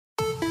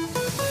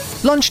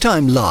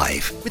Lunchtime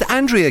Live with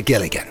Andrea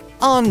Gilligan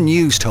on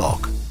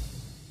Newstalk.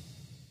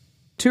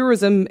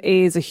 Tourism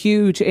is a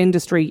huge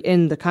industry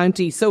in the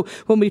county. So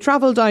when we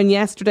travelled down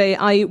yesterday,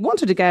 I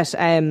wanted to get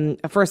a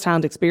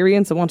first-hand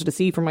experience. I wanted to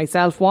see for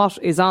myself what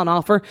is on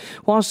offer.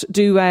 What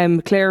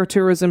do Clare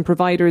tourism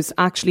providers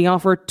actually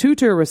offer to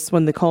tourists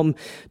when they come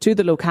to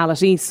the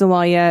locality? So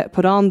I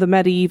put on the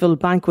medieval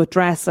banquet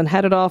dress and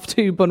headed off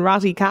to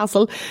Bunratty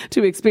Castle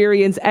to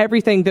experience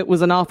everything that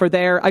was on offer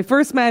there. I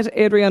first met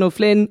Adrian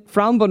O'Flynn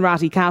from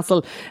Bunratty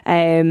Castle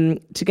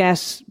to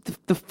get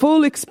the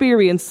full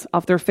experience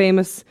of their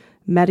famous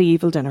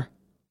medieval dinner.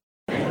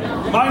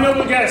 My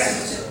noble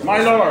guests, my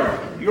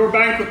lord, your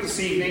banquet this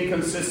evening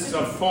consists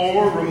of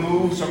 4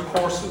 removes or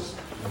courses.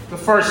 The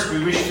first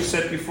we wish to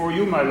set before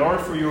you, my lord,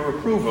 for your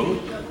approval,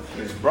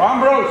 is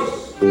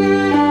Brombros.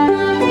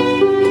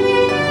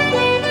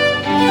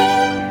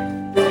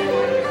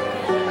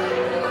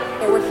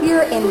 We're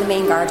here in the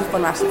main guard of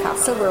Bunratty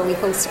Castle, where we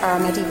host our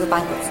medieval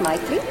banquets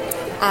nightly.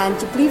 And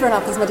believe it or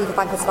not, these medieval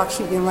banquets have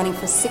actually been running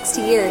for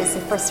 60 years. They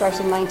first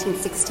started in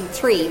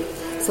 1963.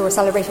 So we're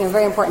celebrating a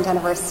very important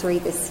anniversary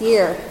this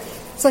year.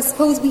 So I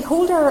suppose we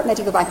hold our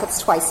medieval banquets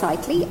twice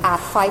nightly at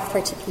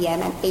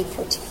 5:30pm and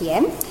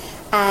 8:30pm.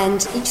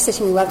 And each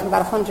sitting we welcome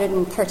about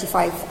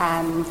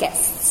 135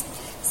 guests.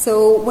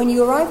 So when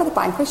you arrive at the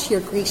banquet,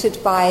 you're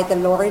greeted by the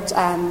lords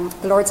and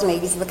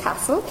ladies of the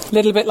castle. A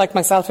little bit like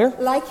myself here.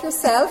 Like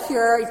yourself,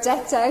 you're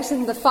decked out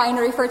in the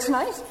finery for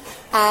tonight.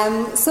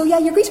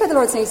 You're greeted by the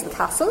lords and ladies of the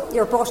castle.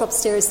 You're brought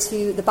upstairs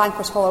to the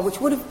banquet hall,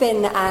 which would have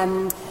been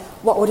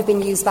what would have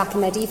been used back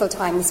in medieval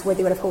times, where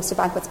they would have hosted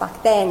banquets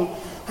back then.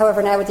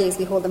 However, nowadays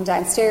we hold them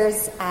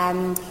downstairs.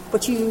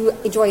 But you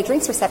enjoy a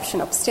drinks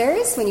reception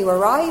upstairs when you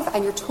arrive,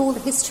 and you're told the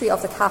history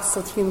of the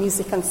castle through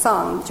music and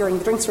song during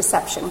the drinks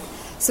reception.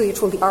 So you're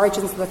told the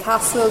origins of the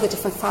castle, the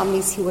different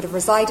families who would have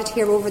resided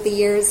here over the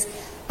years.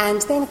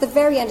 And then at the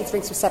very end of the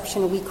drinks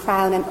reception, we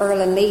crown an Earl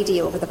and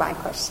Lady over the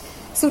banquet.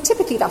 So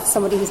typically that's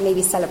somebody who's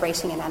maybe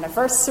celebrating an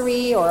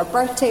anniversary or a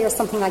birthday or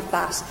something like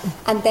that.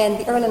 And then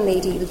the Earl and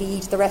Lady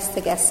lead the rest of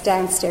the guests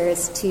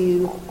downstairs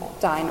to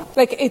dine.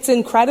 Like, it's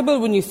incredible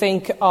when you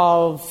think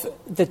of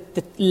the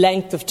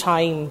length of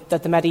time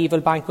that the medieval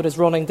banquet is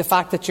running, the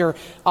fact that you're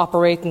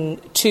operating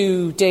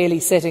 2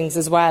 daily sittings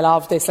as well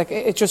of this. Like,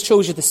 it just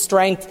shows you the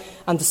strength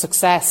and the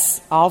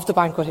success of the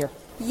banquet here.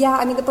 Yeah,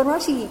 I mean, the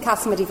Bunratty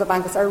Castle medieval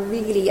banquets are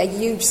really a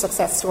huge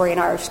success story in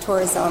Irish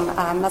tourism.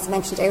 As I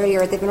mentioned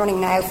earlier, they've been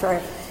running now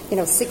for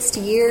 60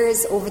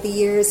 years. Over the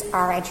years,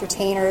 our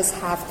entertainers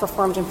have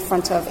performed in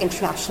front of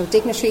international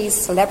dignitaries,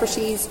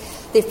 celebrities.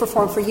 They've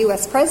performed for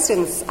US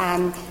presidents,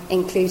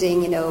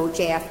 including,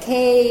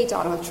 JFK,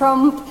 Donald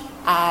Trump,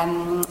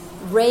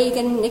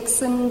 Reagan,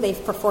 Nixon.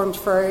 They've performed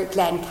for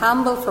Glenn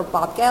Campbell, for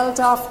Bob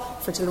Geldof,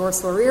 for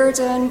Dolores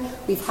O'Riordan.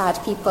 We've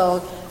had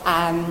people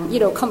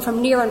come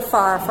from near and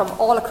far from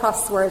all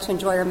across the world to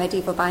enjoy our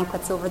medieval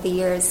banquets over the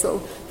years.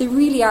 So they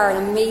really are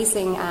an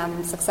amazing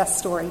success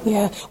story.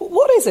 Yeah.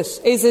 What is it?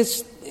 Is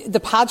it the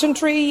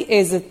pageantry?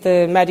 Is it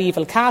the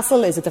medieval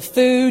castle? Is it the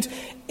food?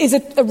 Is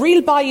it a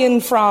real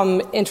buy-in from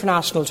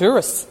international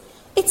tourists?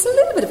 It's a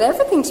little bit of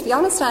everything, to be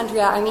honest,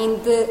 Andrea. I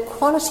mean, the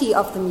quality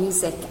of the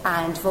music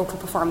and vocal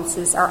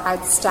performances are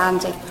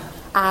outstanding.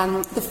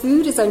 The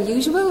food is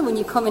unusual. When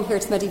you come in here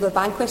to the medieval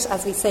banquet,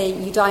 as we say,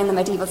 you dine the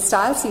medieval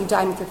style, so you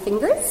dine with your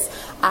fingers.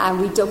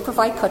 We don't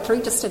provide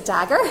cutlery, just a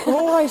dagger.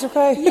 Oh, right,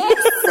 okay.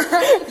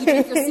 Yes, you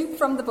drink your soup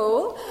from the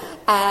bowl.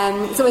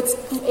 So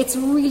it's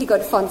really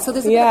good fun. So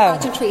there's a bit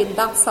of pageantry in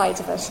that side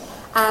of it.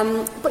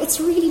 But it's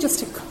really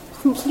just a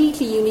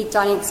completely unique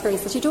dining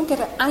experience that you don't get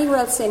anywhere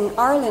else in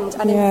Ireland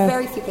and in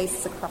very few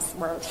places across the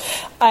world.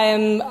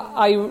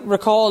 I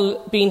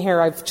recall being here.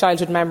 I have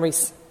childhood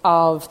memories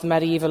of the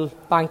medieval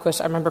banquet.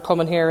 I remember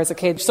coming here as a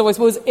kid. So I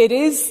suppose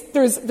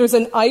there's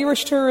an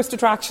Irish tourist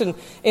attraction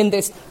in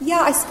this. Yeah,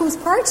 I suppose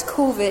prior to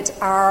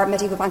COVID, our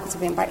medieval banquets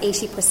have been about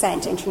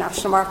 80%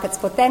 international markets.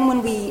 But then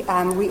when we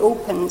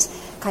reopened,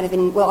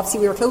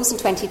 obviously we were closed in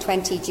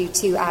 2020 due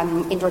to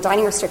indoor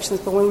dining restrictions,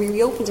 but when we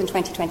reopened in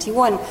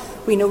 2021,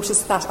 we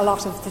noticed that a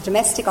lot of the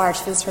domestic Irish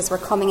visitors were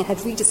coming and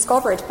had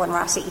rediscovered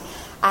Bunratty.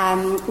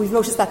 We've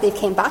noticed that they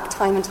came back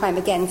time and time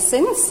again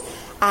since.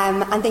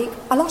 And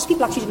a lot of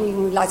people actually didn't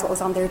even realise what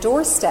was on their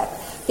doorstep.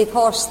 They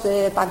thought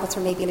the banquets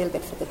were maybe a little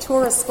bit for the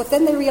tourists, but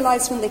then they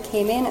realised when they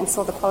came in and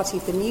saw the quality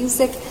of the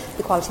music,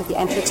 the quality of the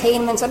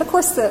entertainment, and of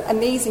course the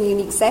amazing,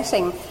 unique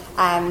setting,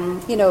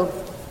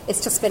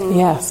 it's just been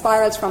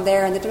spiralled from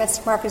there, and the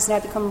domestic market has now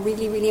become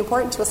really, really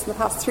important to us in the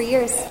past 3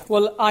 years.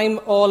 Well, I'm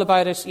all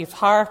about it. You've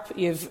harp,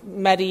 you've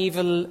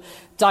medieval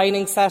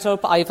dining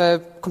setup, I've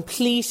a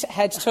complete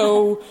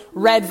head-to-toe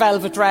red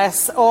velvet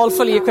dress, all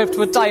fully equipped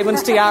with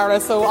diamond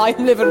tiara, so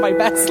I'm living my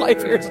best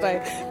life here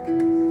today.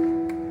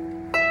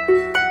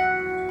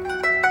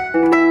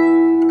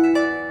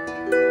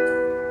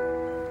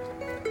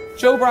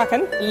 Joe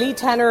Bracken, lead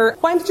tenor.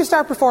 When did you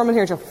start performing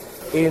here, Joe?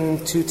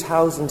 In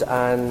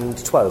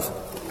 2012,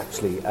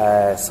 actually,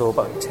 so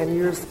about 10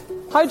 years.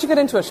 How did you get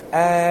into it?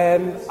 I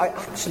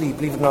actually,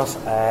 believe it or not,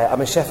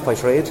 I'm a chef by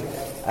trade.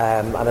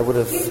 and I would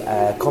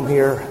have come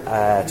here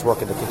to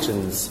work in the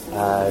kitchens,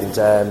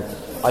 and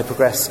I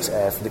progressed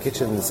from the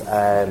kitchens.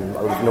 I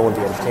would have known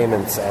the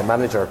entertainment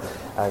manager,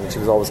 and she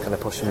was always kind of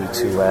pushing me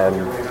to,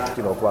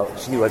 go out.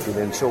 She knew I'd been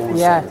in shows.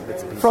 Yeah,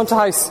 and front of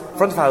house.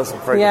 Front of house,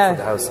 very good front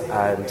of house.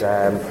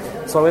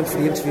 And so I went for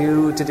the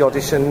interview, did the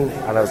audition,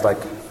 and I was like,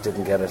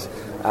 didn't get it.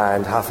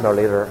 And half an hour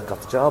later,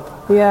 got the job.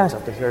 Yeah. And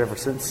I've been here ever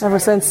since. Ever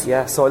since?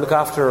 Yeah, so I look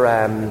after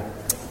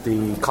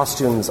the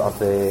costumes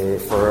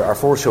for our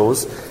 4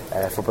 shows,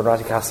 for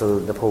Bunratty Castle,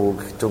 the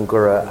Pogue,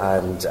 Dungura,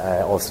 and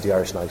also the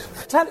Irish Night.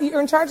 You're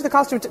in charge of the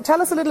costume.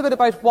 Tell us a little bit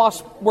about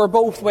what we're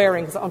both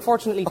wearing, because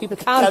unfortunately people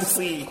can't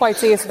quite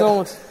see us at the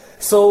moment.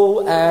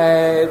 So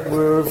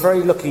we're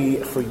very lucky.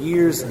 For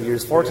years and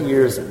years, 40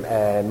 years,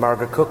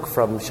 Margaret Cook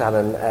from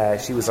Shannon,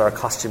 she was our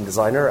costume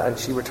designer, and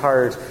she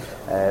retired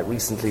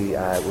recently.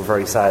 We're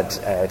very sad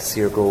to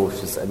see her go.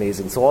 She's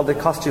amazing. So all the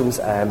costumes,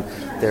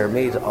 they're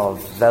made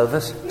of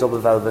velvet, double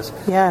velvet.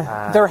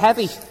 Yeah, they're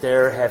heavy.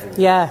 They're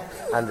heavy. Yeah.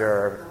 And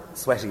they're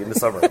sweaty in the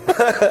summer.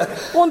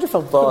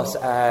 Wonderful. But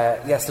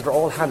yes, so they're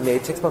all handmade.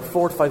 It takes about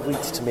 4 to 5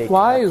 weeks to make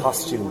a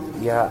costume.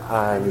 Yeah,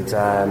 and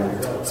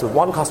so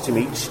 1 costume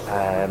each,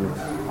 and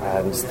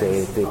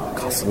they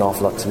cost an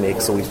awful lot to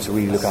make, so we have to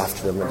really look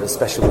after them, and there's a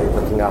special way of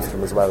looking after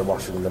them as well,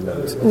 washing them, and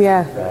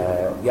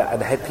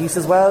and the headpiece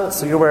as well.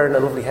 So you're wearing a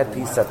lovely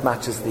headpiece that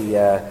matches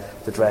the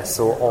dress,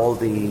 so all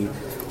the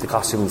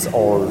costumes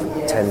all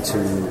tend to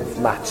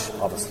match,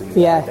 obviously,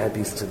 the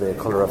headpiece to the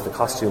colour of the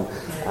costume,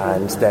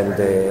 and then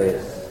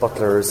the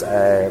butlers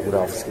would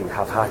obviously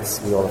have hats.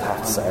 We all have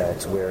hats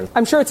to wear.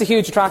 I'm sure it's a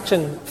huge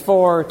attraction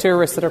for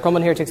tourists that are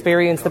coming here to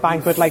experience the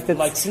banquet. Like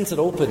since it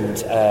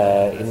opened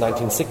in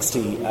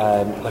 1960,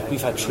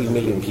 we've had 3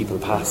 million people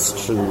pass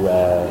through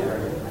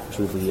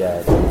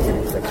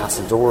the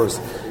castle doors.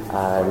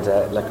 And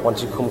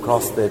once you come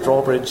across the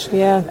drawbridge, we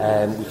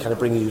kind of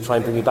try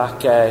and bring you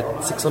back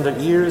 600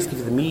 years, give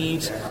you the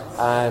mead,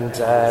 and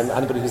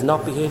anybody who's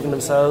not behaving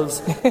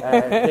themselves,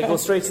 they go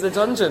straight to the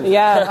dungeon.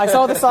 Yeah, I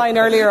saw the sign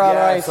earlier. All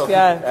right, so,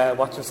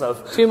 watch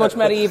yourself. Too much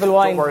medieval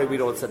wine. Don't worry, we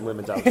don't send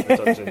women down to the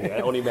dungeon.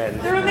 Only men.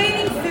 The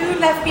remaining food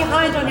left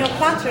behind on your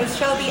platters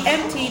shall be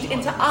emptied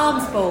into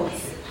alms bowls.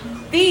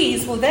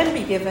 These will then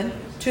be given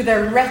to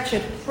the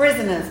wretched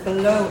prisoners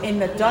below in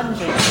the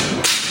dungeon,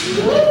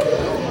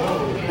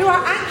 who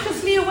are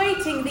anxiously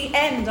awaiting the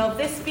end of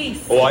this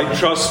feast. Oh, I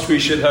trust we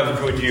should have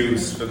good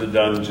use for the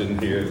dungeon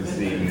here this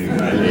evening.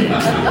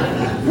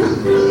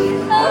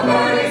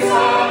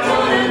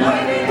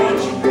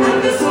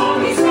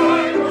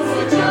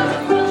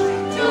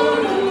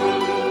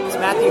 It's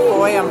Matthew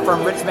Foy. I'm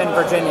from Richmond,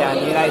 Virginia,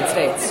 in the United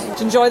States. Did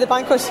you enjoy the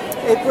banquet?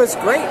 It was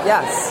great,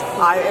 yes.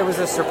 It was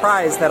a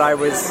surprise that I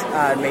was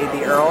made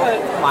the Earl.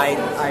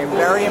 I'm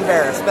very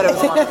embarrassed, but it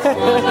was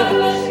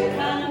wonderful.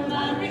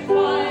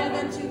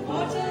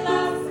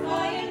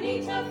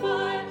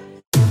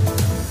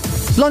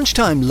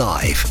 Lunchtime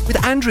Live with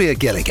Andrea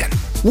Gilligan.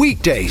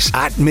 Weekdays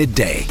at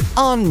midday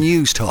on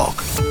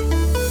Newstalk.